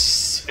on.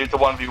 It's a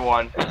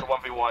 1v1. It's a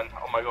 1v1.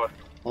 Oh my god.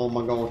 Oh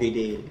my god, he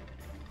did.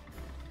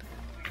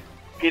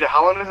 Peter,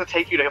 how long does it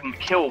take you to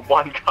kill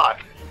one guy?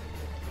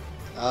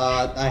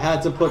 I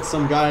had to put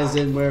some guys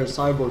in where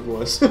Cyborg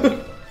was.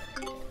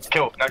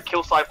 Kill. Now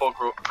kill Cyborg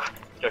group.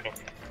 Joking.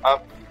 Oh,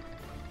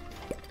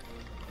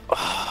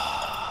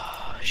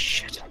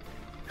 shit.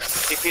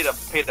 Hey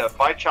Peter,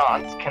 by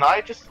chance, can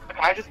I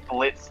I just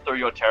blitz through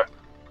your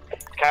territory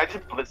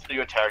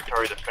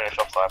to finish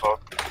off Cyborg?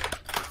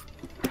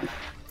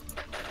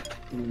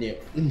 No.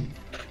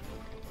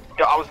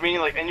 Yeah, I was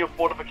meaning like in your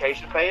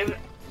fortification phase.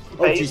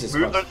 Oh, Jesus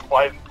move Christ. those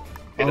 5.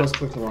 I almost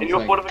clicked the wrong In your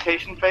thing.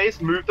 fortification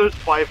phase, move those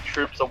 5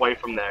 troops away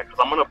from there, because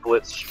I'm gonna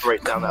blitz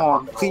straight down that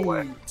fucking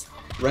hallway.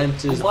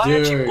 Rent is Why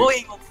aren't you due.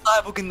 bullying on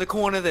Cyborg in the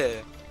corner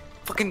there?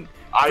 Fucking.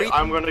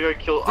 I'm gonna go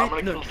kill. I'm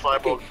gonna kill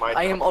Cyborg. Okay, My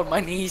I am on my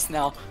knees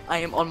now. I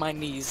am on my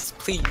knees.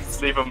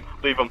 Please. Leave him.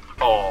 Leave him.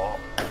 Oh.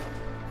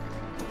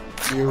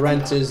 Your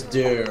rent is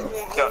due.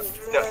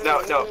 No,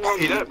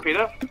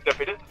 Peter.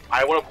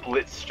 I want to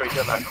blitz straight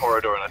down that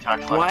corridor and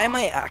attack. Why am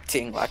I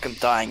acting like I'm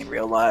dying in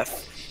real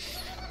life?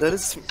 That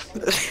is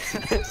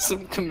that's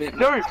some commitment.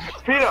 No,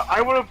 Peter.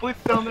 I want to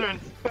blitz down there and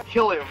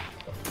kill him.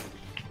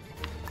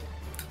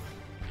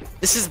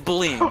 This is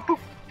bullying.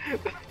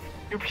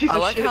 You piece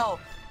of shit.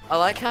 I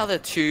like how the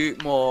 2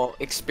 more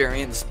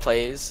experienced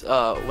players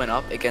went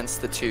up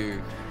against the 2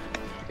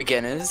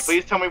 beginners.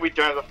 Please tell me we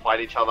don't have to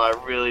fight each other. I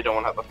really don't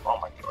want to have to. Oh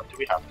my god, do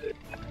we have to?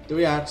 Do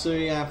we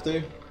actually have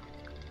to?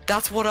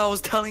 That's what I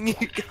was telling you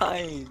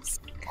guys.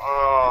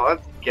 Oh,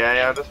 that's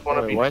gay. I just want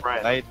to be what?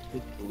 friends. I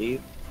did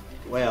leave.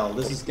 Well,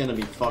 this is gonna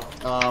be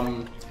fucked.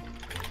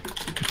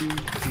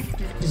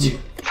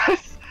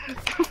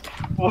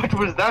 What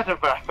was that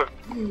about?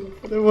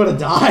 I don't wanna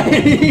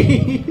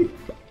die.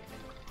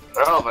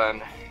 Well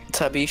then.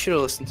 Tabby, you should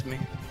have listened to me.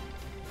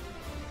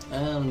 I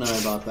don't know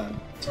about that.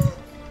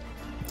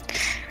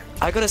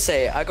 I gotta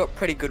say, I got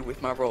pretty good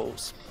with my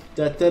rolls.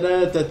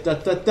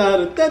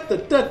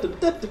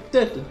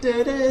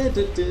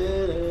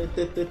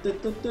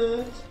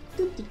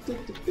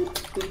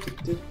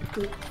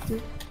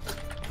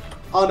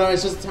 Oh no,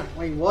 it's just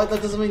wait, what?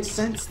 That doesn't make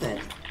sense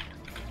then.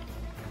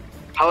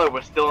 Hello,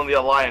 we're still in the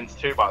alliance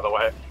too, by the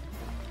way.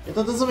 That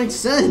doesn't make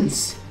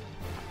sense.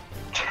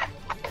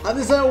 How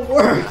does that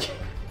work?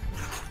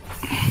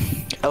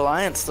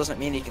 Alliance doesn't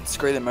mean you can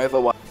screw them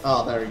over.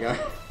 Oh, there we go.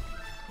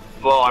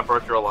 Well, I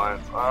broke your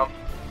alliance.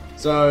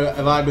 So,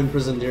 have I been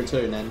prisoned here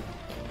too, then?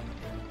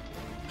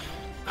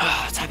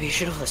 Tabby, you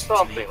should have listened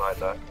to me. Something like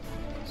that.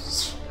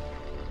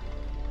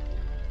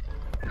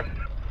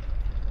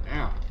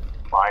 Ow.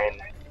 Fine.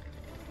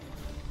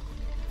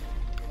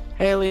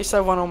 Hey, at least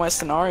I won all my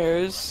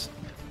scenarios.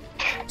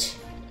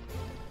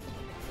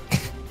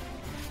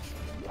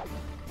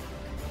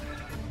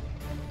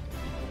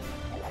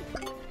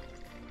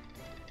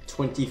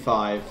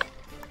 25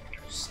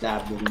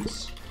 stab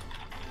wounds.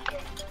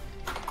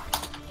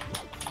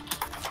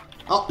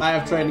 Oh, I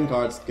have trading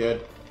cards.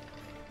 Good.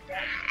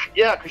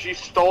 Yeah, because you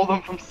stole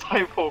them from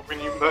Cyborg when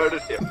you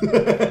murdered him.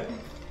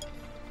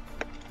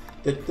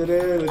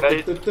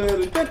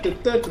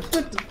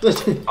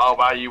 Oh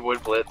wow, you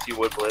would blitz,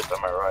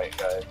 am I right,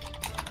 guys?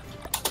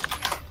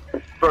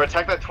 Bro,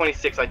 attack that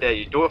 26, I dare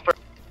you. Do it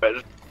first, but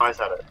just nice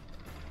at it.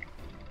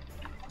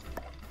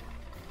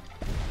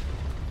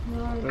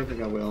 No, I don't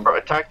think I will. Bro,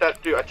 attack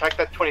that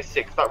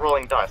 26, start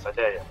rolling dice, I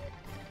dare you.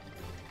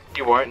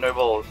 You won't, no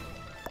balls.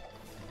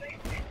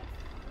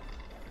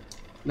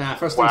 Nah,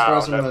 first things Wow,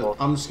 first, no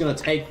I'm just gonna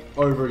take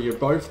over your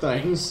both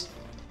things.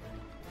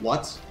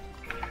 What?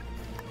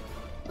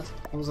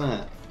 What was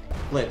that?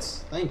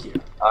 Blitz, thank you.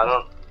 I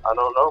don't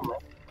know, man.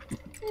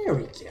 There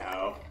we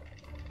go.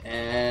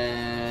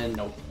 And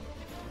nope.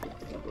 I don't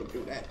think I'll go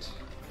do that.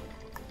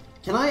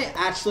 Can I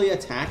actually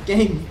attack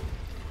game?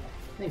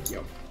 Thank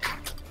you.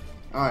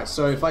 Alright,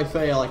 so if I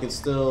fail, I can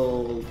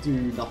still do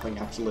nothing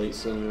actually,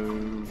 so...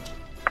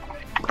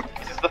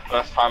 This is the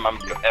first time I'm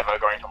ever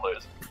going to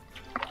lose.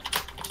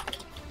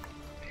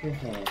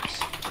 Perhaps.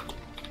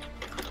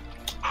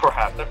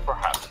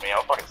 Perhaps me,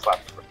 I'll fucking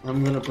slap you.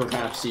 I'm gonna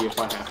perhaps see if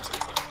I have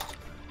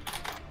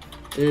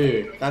to.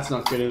 Ew, that's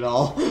not good at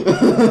all.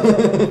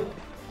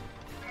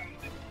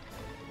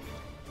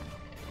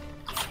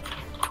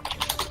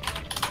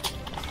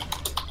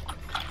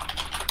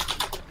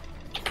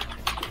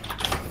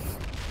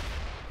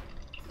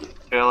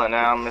 Feel it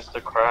now, Mr.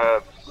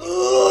 Krabs.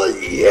 Oh,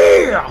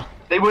 yeah!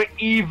 They were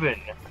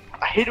even!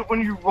 I hate it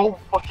when you roll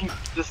fucking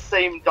the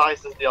same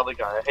dice as the other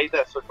guy. I hate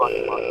that so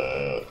fucking much.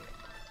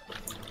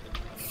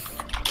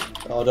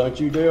 Oh, don't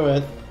you do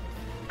it.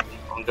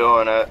 I'm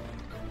doing it.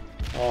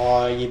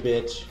 Oh, you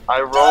bitch.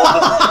 I rolled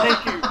the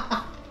thank you!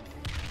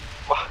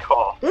 Fuck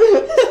off.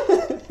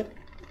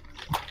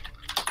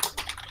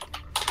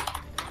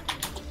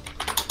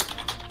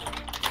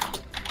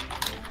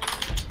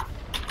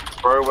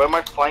 Bro, where's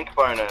my flank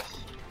bonus?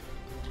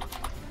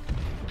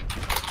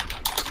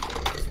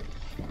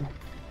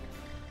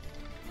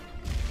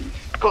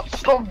 God,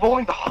 stop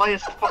rolling the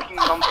highest fucking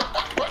number.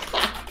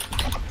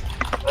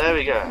 There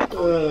we go.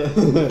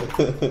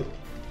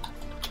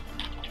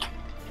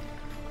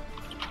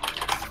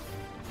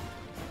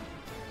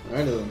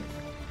 Right then.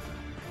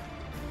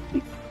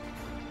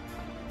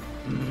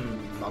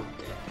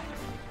 Monkey.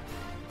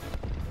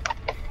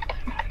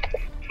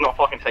 Not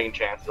fucking taking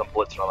chances, I'm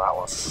blitzing on that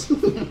one.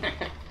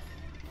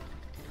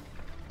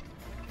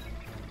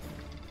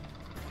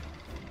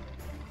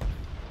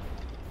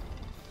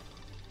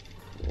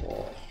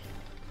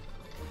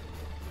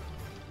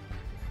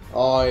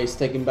 Oh, he's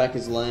taking back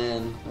his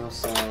land. How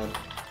sad.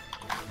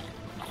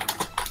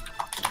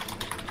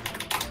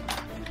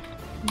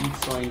 What are you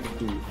trying to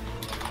do?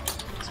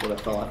 That's what I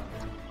thought.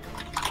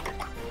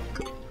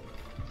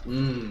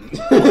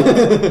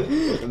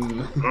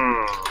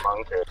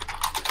 Monkey.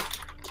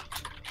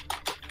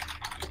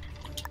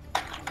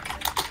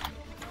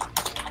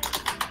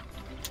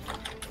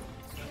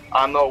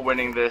 I'm not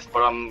winning this,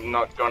 but I'm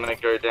not gonna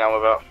go down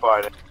without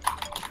fighting.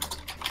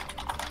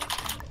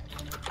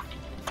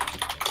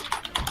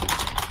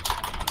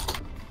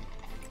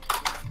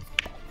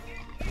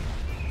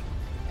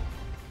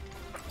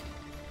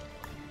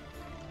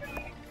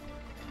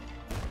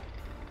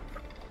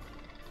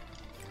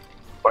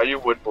 Why you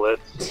would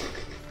blitz?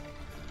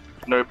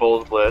 No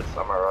balls blitz,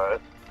 am I right?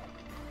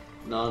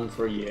 None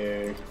for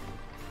you.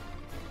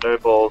 No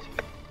balls.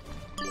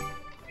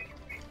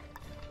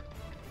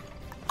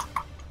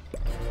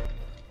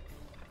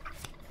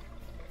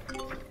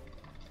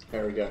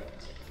 There we go.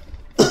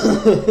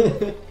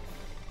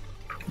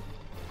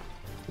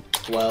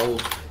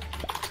 12.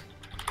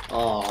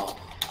 Oh.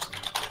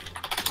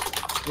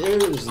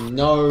 There's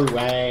no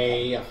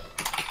way.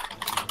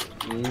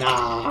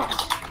 Nah.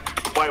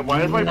 Wait,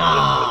 why is my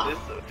Nah.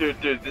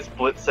 blitz dude, this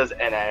blitz says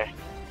NA.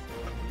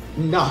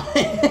 No.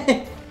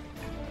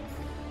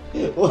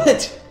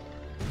 What?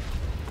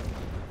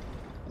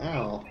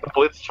 Ow. The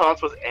blitz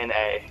chance was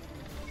NA.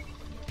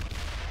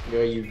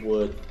 Yeah, you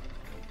would.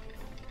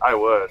 I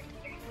would.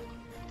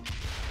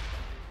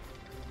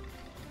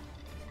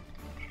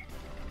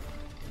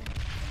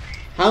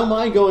 How am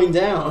I going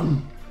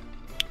down?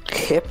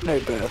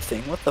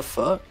 Hypnobirthing, what the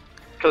fuck?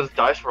 Because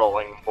dice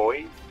rolling,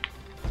 boy.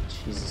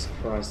 Jesus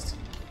Christ.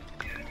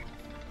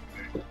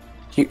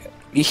 You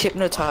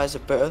hypnotize a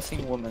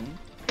birthing woman.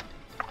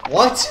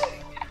 What?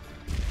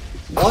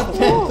 What,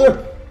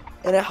 Panther?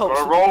 And it helps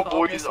I'm with roll,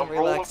 calmness boys. and I'm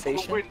rolling for the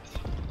relaxation. win.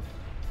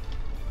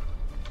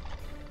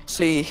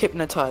 So you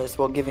hypnotized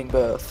while giving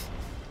birth.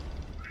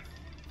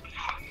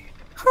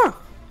 Huh.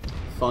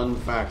 Fun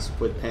facts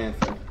with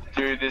Panther.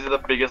 Dude, these are the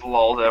biggest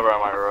lols ever,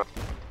 am I right?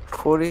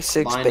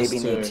 46 -2. baby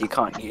names you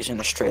can't use in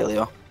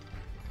Australia.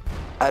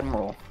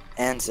 Admiral,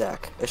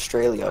 Anzac,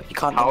 Australia. You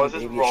can't How name is a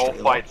this baby roll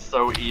Australia. fight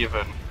so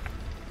even?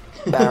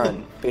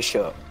 Baron,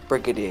 Bishop,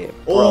 Brigadier,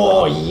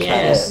 Oh, Brother,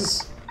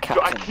 yes! Dude,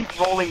 I Captain, keep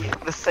rolling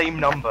the same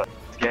number.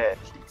 Scared.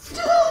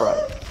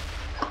 Right.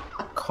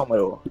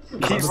 Commodore,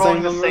 Keep the rolling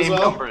same the number as same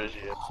well? number as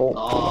you. Hawk,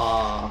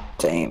 Ah.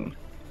 Dame,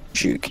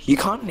 Duke. You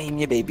can't name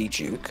your baby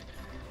Duke.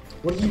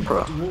 What are you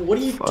Bruh. what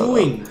are you Father.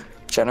 doing?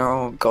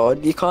 General,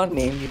 God. You can't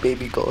name your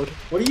baby God.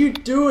 What are you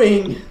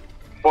doing?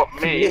 What,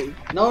 me?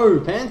 No,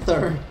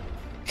 Panther.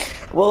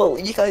 Well,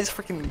 you guys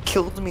freaking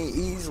killed me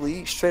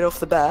easily straight off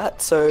the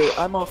bat, so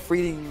I'm off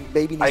reading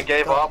baby names I you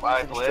gave can't up, use I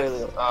in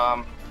Australia.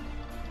 blitzed.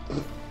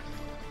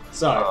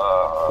 So,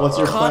 what's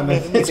your You plan?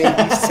 can't name your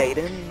baby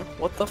Satan.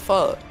 What the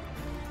fuck?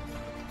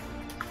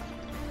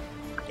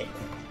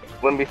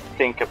 Let me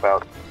think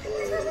about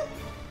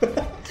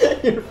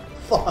it. You're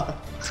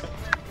fucked.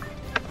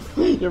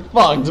 You're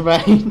fucked,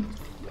 man.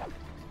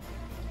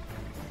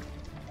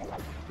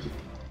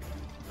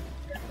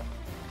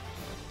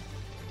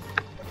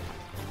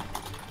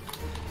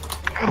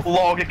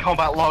 Log, get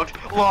combat logged.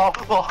 Log.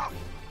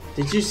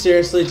 Did you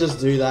seriously just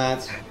do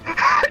that?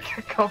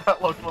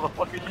 Combat logged,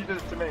 motherfucker. You did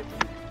it to me.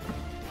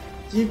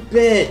 You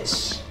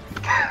bitch.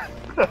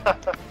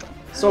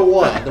 So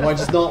what? Do I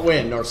just not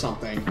win or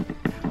something?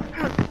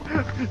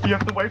 You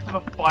have to wait for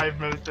the 5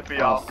 minutes to be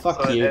Oh, up.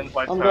 fuck so you. It ends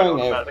my I'm turn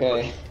going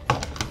automatically.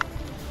 AFK.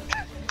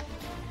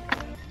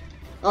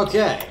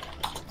 Okay.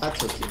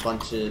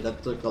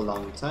 That took a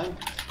long time.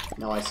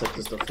 Now I set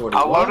this to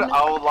 41.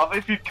 I would love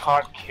if you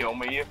can't kill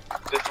me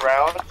this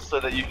round, so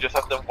that you just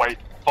have to wait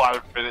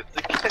 5 minutes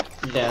again.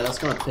 Yeah, that's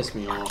gonna piss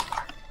me off.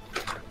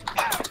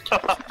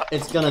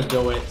 It's gonna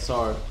do it,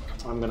 so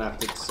I'm gonna have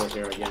to sit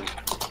here again.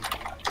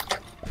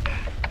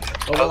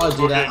 But while I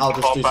do that, I'll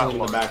just do something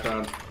in the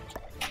background.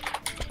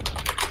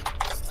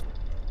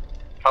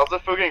 How's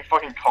it feel getting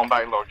fucking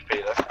combat logged,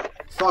 Peter?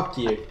 Fuck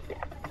you.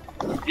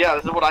 Yeah,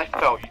 this is what I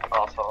felt, you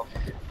asshole.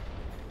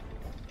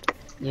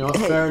 You know,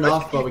 fair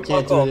enough, but we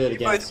can't do it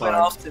again, Both went sorry.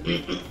 after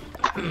me.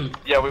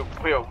 Yeah,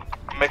 we'll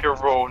make a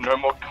rule, no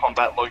more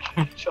combat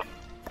logging each other.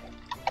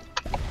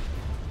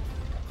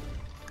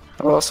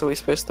 How else are we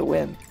supposed to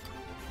win?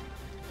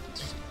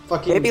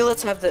 Fucking... Maybe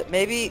let's have the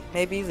maybe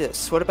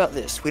this. What about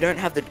this? We don't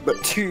have the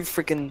but 2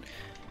 freaking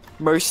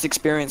most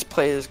experienced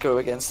players go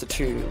against the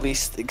 2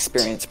 least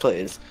experienced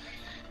players.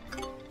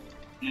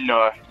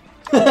 No.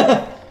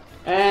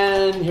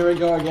 And here we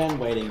go again.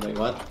 Wait,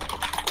 what?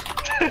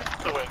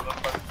 So wait, that's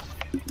fine.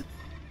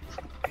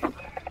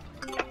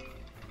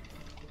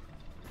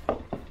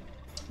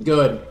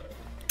 Good.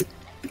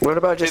 What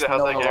about just Peter, how's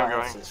no that game going?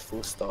 alliances,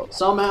 full stop?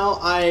 Somehow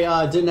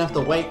I didn't have to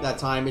wait that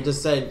time. It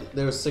just said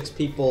there were 6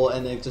 people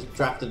and they just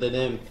drafted it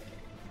in.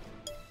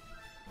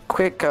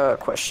 Quick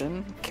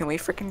question. Can we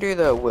freaking do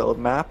the world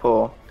map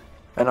or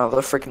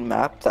another freaking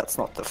map that's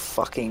not the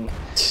fucking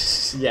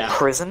Yeah.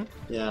 prison?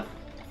 Yeah.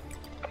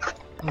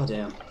 Oh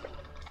damn.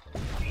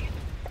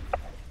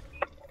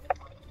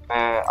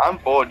 I'm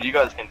bored. You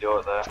guys can do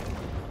it though.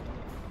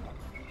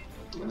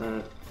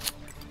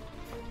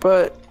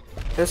 But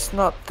it's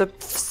not the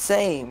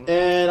same.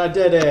 And I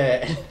did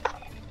it.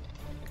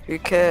 Who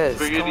cares?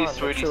 Sweetie, Come on,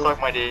 sweetie, Mitchell.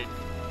 suck my dick.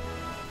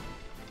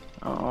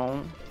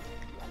 Oh.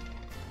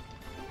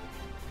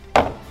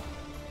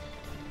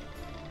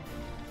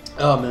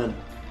 Oh man.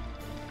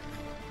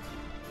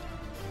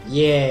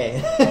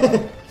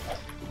 Yeah.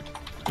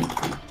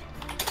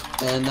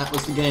 And that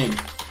was the game.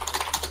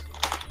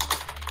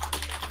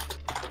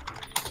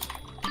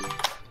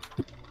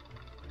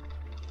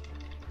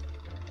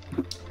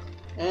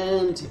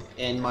 And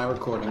end my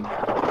recording.